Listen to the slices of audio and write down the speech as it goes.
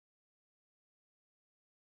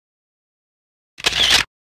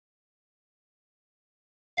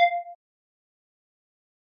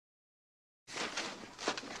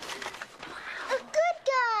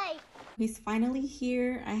He's finally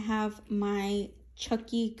here. I have my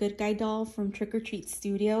Chucky good guy doll from Trick or Treat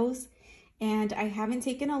Studios, and I haven't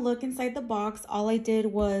taken a look inside the box. All I did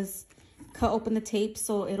was cut open the tape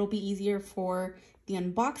so it'll be easier for the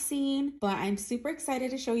unboxing, but I'm super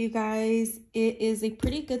excited to show you guys. It is a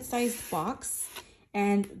pretty good sized box,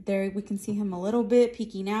 and there we can see him a little bit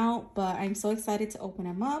peeking out, but I'm so excited to open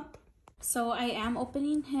him up. So I am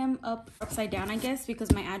opening him up upside down, I guess,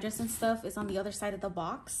 because my address and stuff is on the other side of the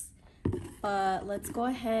box. But let's go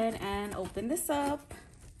ahead and open this up.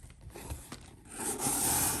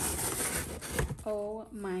 Oh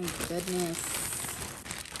my goodness.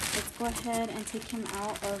 Let's go ahead and take him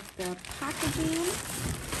out of the packaging.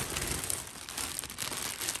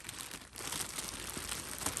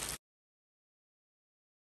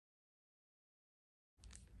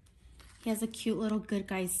 He has a cute little good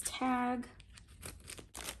guys tag.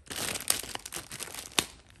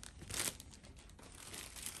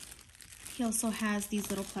 He also has these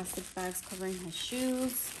little plastic bags covering his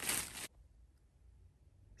shoes.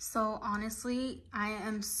 So honestly, I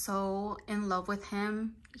am so in love with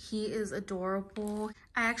him. He is adorable.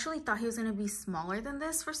 I actually thought he was gonna be smaller than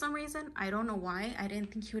this for some reason. I don't know why. I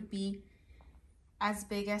didn't think he would be as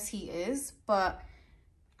big as he is, but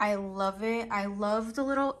I love it. I love the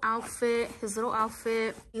little outfit, his little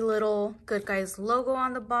outfit, the little Good Guys logo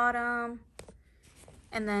on the bottom.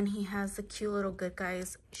 And then he has the cute little Good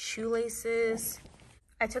Guys shoelaces.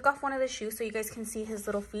 I took off one of the shoes so you guys can see his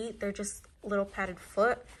little feet. They're just little padded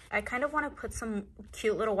foot. I kind of want to put some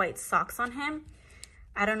cute little white socks on him.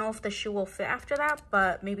 I don't know if the shoe will fit after that,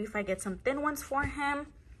 but maybe if I get some thin ones for him.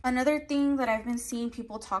 Another thing that I've been seeing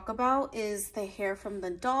people talk about is the hair from the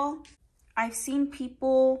doll. I've seen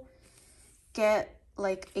people get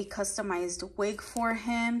like a customized wig for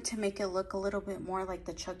him to make it look a little bit more like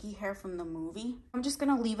the Chucky hair from the movie. I'm just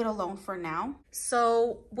gonna leave it alone for now.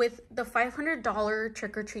 So with the $500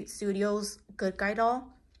 Trick or Treat Studios good guy doll,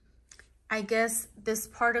 I guess this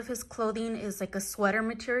part of his clothing is like a sweater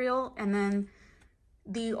material, and then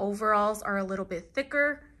the overalls are a little bit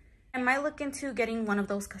thicker. I might look into getting one of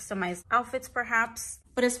those customized outfits perhaps.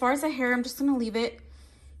 But as far as the hair, I'm just gonna leave it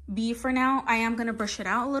be for now. I am gonna brush it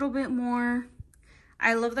out a little bit more.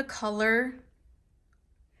 I love the color,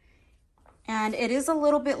 and it is a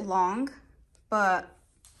little bit long, but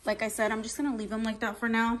like I said, I'm just gonna leave him like that for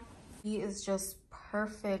now. He is just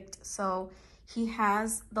perfect. So he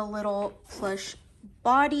has the little plush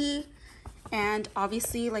body, and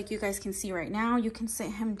obviously, like you guys can see right now, you can sit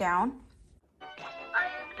him down. I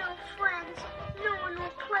have no friends. No one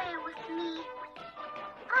will play with me.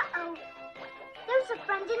 Uh-oh. There's a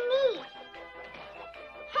friend in me.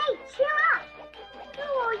 Hey, cheer up. Who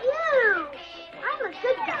are you? I'm a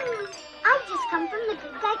good guy. I've just come from the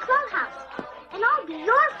Good Guy Clubhouse, and I'll be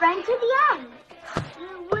your friend to the end.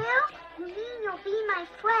 You will? You mean you'll be my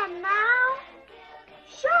friend now?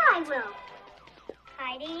 Sure I will.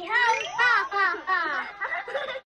 Heidi ho!